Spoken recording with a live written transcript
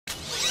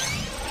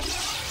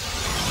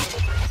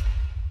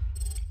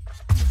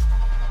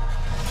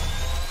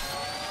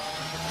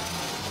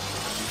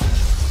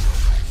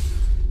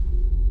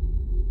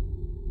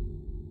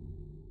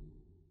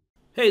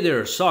Hey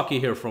there, Saki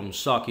here from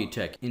Saki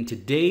Tech. In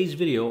today's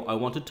video, I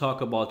want to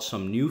talk about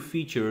some new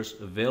features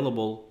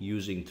available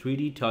using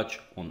 3D Touch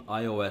on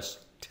iOS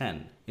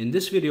 10. In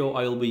this video,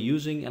 I will be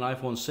using an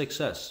iPhone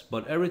 6s,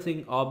 but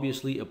everything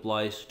obviously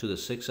applies to the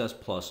 6s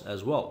Plus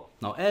as well.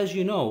 Now, as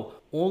you know,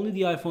 only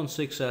the iPhone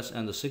 6s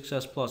and the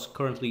 6s Plus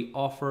currently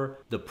offer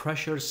the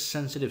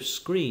pressure-sensitive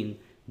screen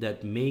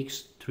that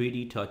makes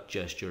 3D Touch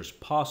gestures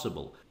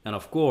possible. And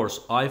of course,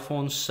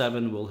 iPhone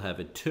 7 will have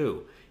it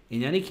too.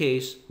 In any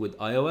case, with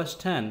iOS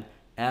 10,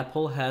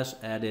 Apple has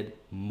added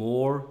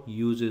more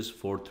uses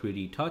for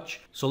 3D Touch.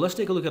 So let's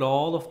take a look at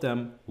all of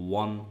them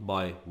one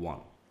by one.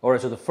 All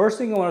right, so the first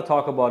thing I want to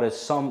talk about is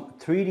some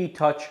 3D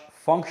Touch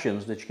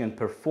functions that you can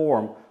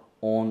perform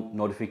on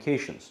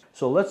notifications.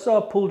 So let's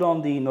pull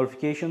down the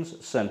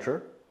notifications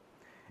center,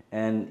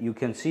 and you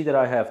can see that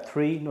I have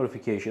three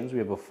notifications. We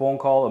have a phone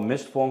call, a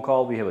missed phone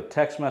call, we have a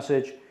text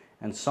message,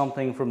 and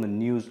something from the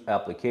news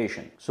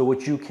application. So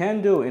what you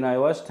can do in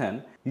iOS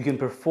 10, you can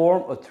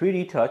perform a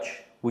 3D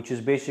touch, which is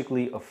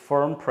basically a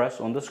firm press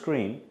on the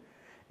screen,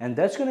 and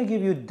that's going to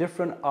give you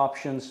different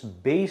options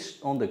based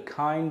on the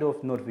kind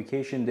of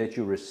notification that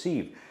you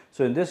receive.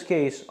 So in this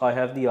case, I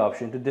have the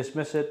option to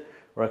dismiss it,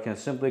 or I can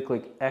simply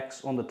click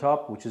X on the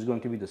top, which is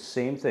going to be the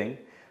same thing.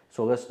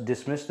 So let's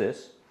dismiss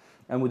this.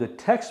 And with the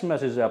text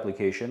message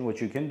application, what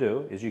you can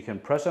do is you can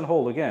press and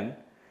hold again,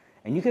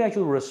 and you can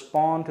actually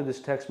respond to this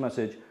text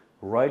message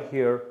right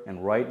here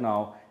and right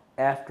now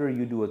after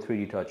you do a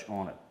 3D touch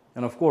on it.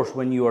 And of course,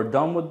 when you are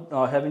done with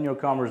having your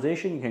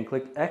conversation, you can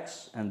click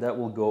X and that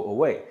will go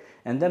away.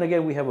 And then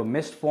again, we have a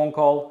missed phone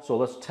call. So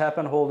let's tap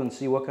and hold and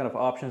see what kind of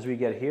options we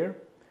get here.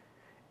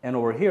 And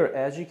over here,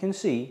 as you can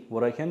see,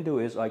 what I can do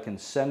is I can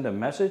send a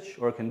message,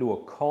 or I can do a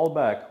call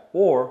back,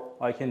 or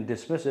I can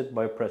dismiss it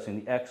by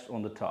pressing the X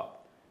on the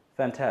top.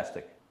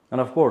 Fantastic.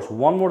 And of course,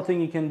 one more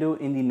thing you can do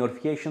in the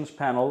notifications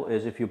panel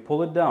is if you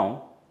pull it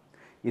down,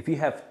 if you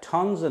have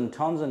tons and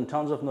tons and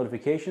tons of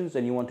notifications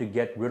and you want to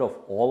get rid of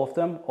all of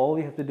them, all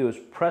you have to do is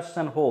press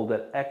and hold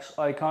that X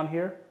icon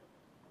here,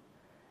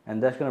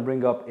 and that's going to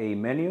bring up a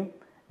menu,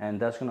 and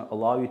that's going to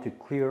allow you to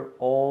clear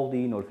all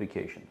the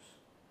notifications.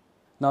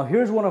 Now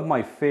here's one of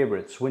my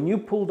favorites. When you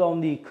pull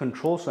down the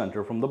control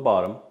center from the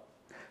bottom,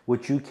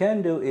 what you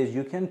can do is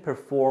you can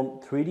perform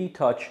 3D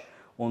touch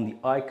on the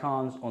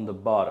icons on the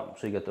bottom.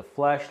 So you get the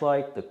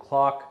flashlight, the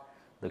clock,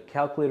 the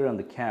calculator, and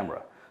the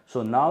camera.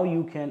 So now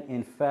you can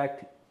in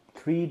fact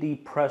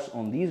 3D press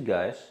on these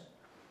guys,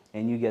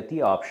 and you get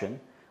the option.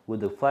 With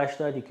the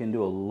flashlight, you can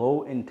do a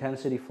low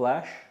intensity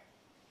flash,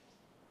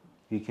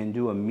 you can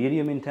do a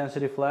medium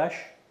intensity flash,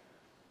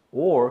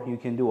 or you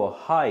can do a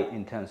high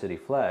intensity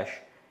flash.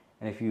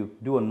 And if you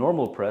do a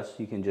normal press,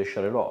 you can just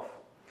shut it off.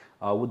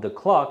 With the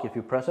clock, if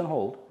you press and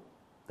hold,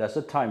 that's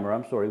the timer,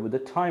 I'm sorry. With the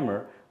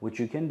timer, what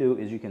you can do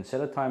is you can set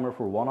a timer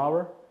for 1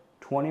 hour,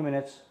 20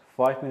 minutes,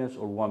 5 minutes,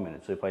 or 1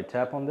 minute. So if I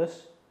tap on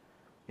this,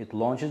 it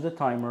launches the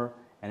timer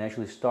and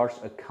actually starts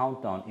a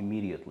countdown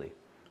immediately.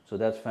 So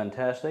that's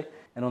fantastic.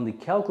 And on the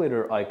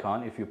calculator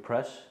icon, if you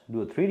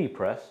do a 3D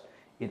press,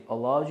 it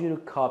allows you to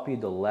copy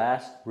the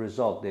last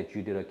result that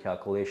you did a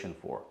calculation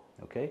for.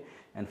 Okay.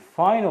 And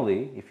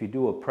finally, if you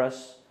do a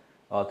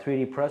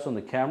 3D press on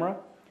the camera,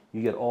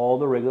 you get all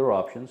the regular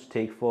options: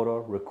 take photo,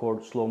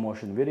 record slow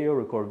motion video,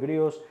 record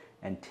videos,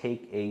 and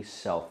take a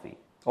selfie.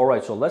 All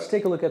right, so let's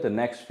take a look at the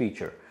next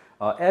feature.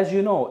 As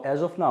you know,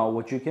 as of now,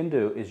 what you can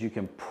do is you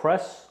can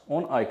press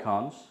on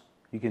icons,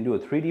 you can do a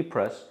 3D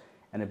press,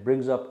 and it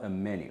brings up a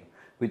menu.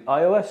 With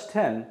iOS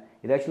 10,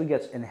 it actually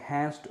gets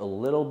enhanced a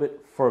little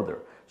bit further.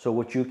 So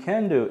what you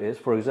can do is,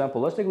 for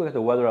example, let's take a look at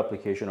the weather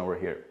application over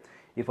here.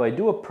 If I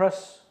do a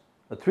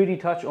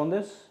 3D touch on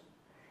this,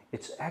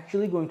 it's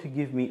actually going to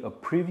give me a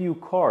preview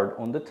card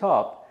on the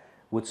top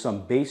with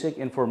some basic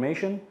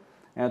information,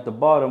 and at the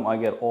bottom I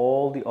get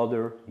all the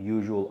other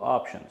usual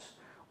options.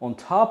 On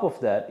top of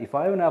that, if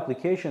I have an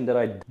application that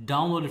I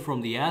downloaded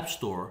from the App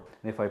Store,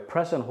 and if I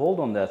press and hold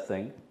on that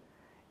thing,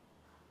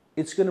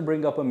 it's going to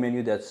bring up a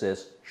menu that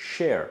says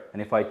Share.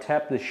 And if I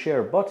tap the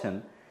Share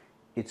button,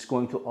 it's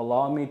going to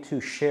allow me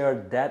to share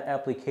that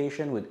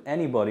application with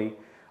anybody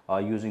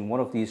using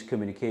one of these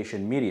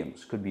communication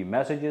mediums. Could be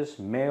messages,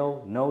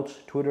 mail, notes,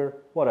 Twitter,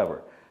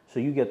 whatever. So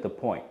you get the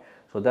point.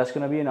 So that's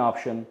going to be an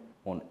option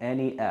on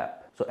any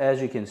app. So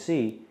as you can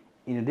see,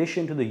 in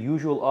addition to the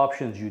usual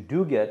options you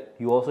do get,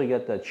 you also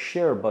get that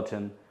share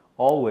button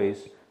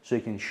always, so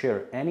you can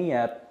share any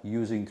app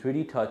using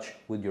 3D touch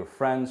with your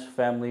friends,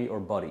 family, or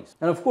buddies.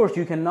 And of course,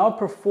 you can now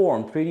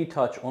perform 3D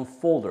touch on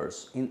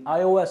folders. In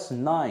iOS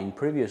 9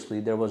 previously,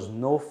 there was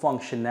no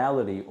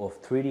functionality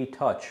of 3D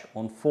touch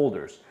on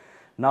folders.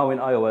 Now in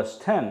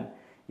iOS 10,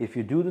 if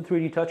you do the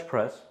 3D touch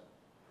press,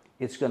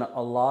 it's going to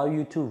allow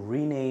you to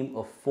rename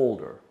a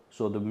folder.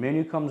 So the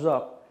menu comes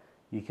up,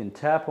 you can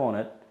tap on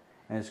it,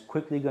 and it's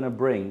quickly going to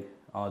bring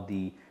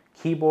the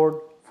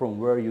keyboard from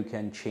where you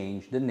can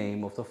change the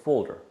name of the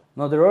folder.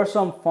 Now there are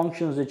some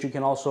functions that you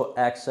can also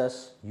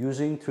access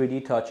using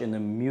 3D touch in the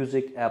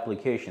music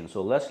application.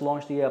 So let's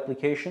launch the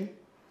application,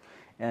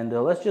 and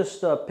let's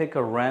just pick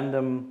a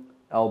random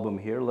album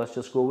here. Let's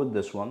just go with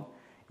this one.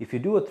 If you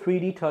do a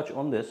 3D touch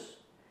on this,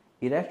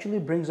 it actually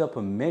brings up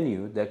a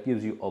menu that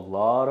gives you a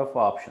lot of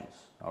options.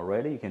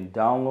 Alrighty, you can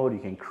download, you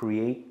can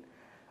create,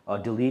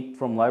 delete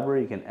from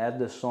library, you can add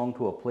this song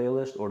to a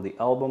playlist or the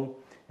album,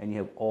 and you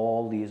have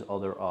all these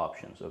other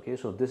options. Okay,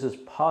 so this is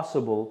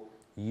possible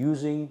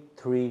using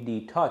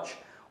 3D touch.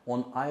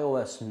 On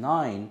iOS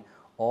 9,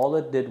 all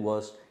it did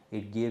was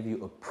it gave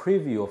you a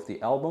preview of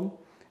the album,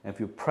 and if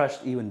you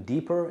pressed even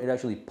deeper, it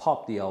actually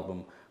popped the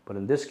album. But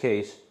in this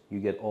case, you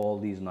get all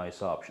these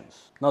nice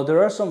options. Now,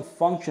 there are some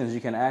functions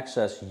you can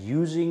access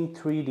using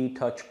 3D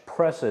touch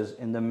presses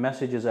in the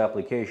Messages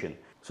application.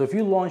 So if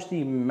you launch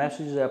the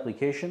Messages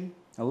application,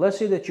 and let's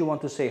say that you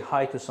want to say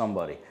hi to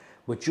somebody,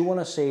 but you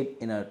want to say it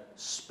in a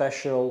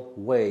special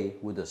way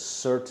with a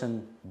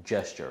certain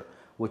gesture.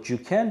 What you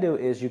can do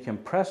is you can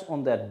press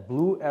on that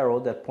blue arrow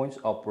that points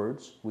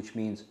upwards, which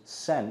means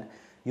send.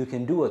 You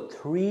can do a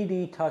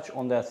 3D touch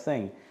on that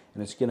thing,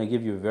 and it's going to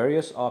give you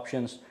various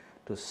options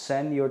to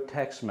send your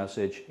text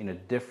message in a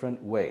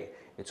different way.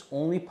 It's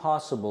only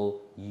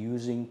possible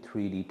using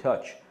 3D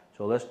touch.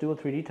 So let's do a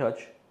 3D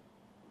touch.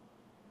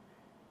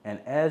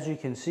 And as you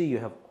can see, you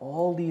have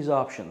all these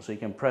options. So you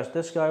can press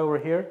this guy over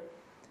here,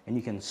 and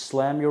you can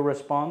slam your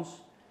response.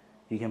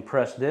 You can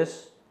press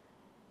this,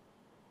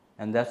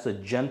 and that's a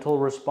gentle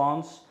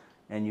response.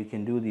 And you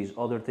can do these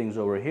other things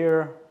over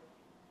here.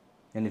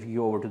 And if you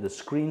go over to the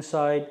screen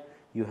side,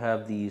 you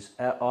have these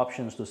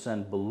options to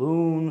send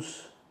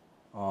balloons,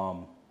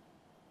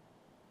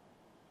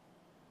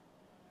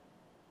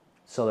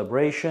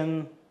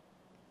 celebration,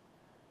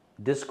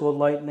 disco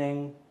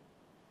lightning,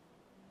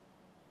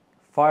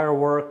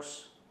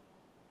 fireworks,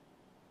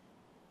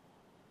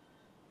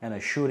 and a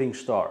shooting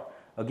star.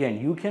 Again,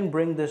 you can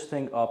bring this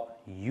thing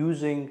up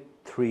using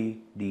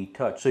 3D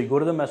touch. So you go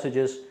to the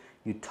messages,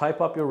 you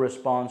type up your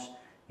response,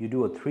 you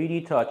do a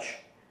 3D touch,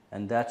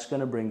 and that's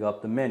going to bring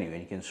up the menu, and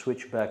you can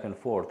switch back and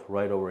forth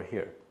right over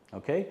here.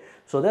 Okay,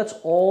 so that's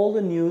all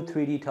the new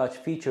 3D touch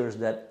features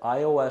that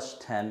iOS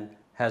 10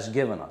 has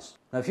given us.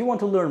 Now, if you want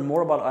to learn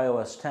more about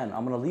iOS 10,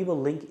 I'm going to leave a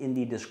link in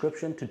the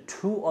description to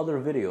 2 other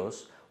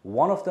videos.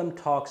 One of them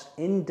talks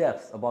in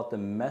depth about the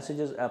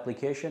Messages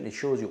application. It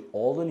shows you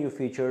all the new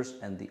features,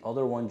 and the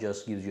other one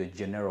just gives you a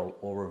general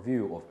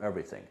overview of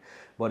everything.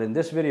 But in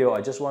this video,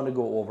 I just want to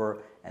go over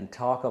and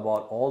talk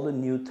about all the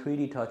new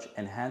 3D touch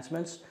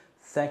enhancements.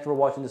 Thank you for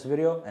watching this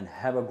video, and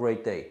have a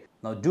great day.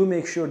 Now, do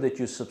make sure that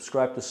you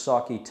subscribe to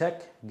Saki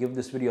Tech, give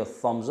this video a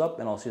thumbs up,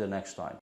 and I'll see you the next time.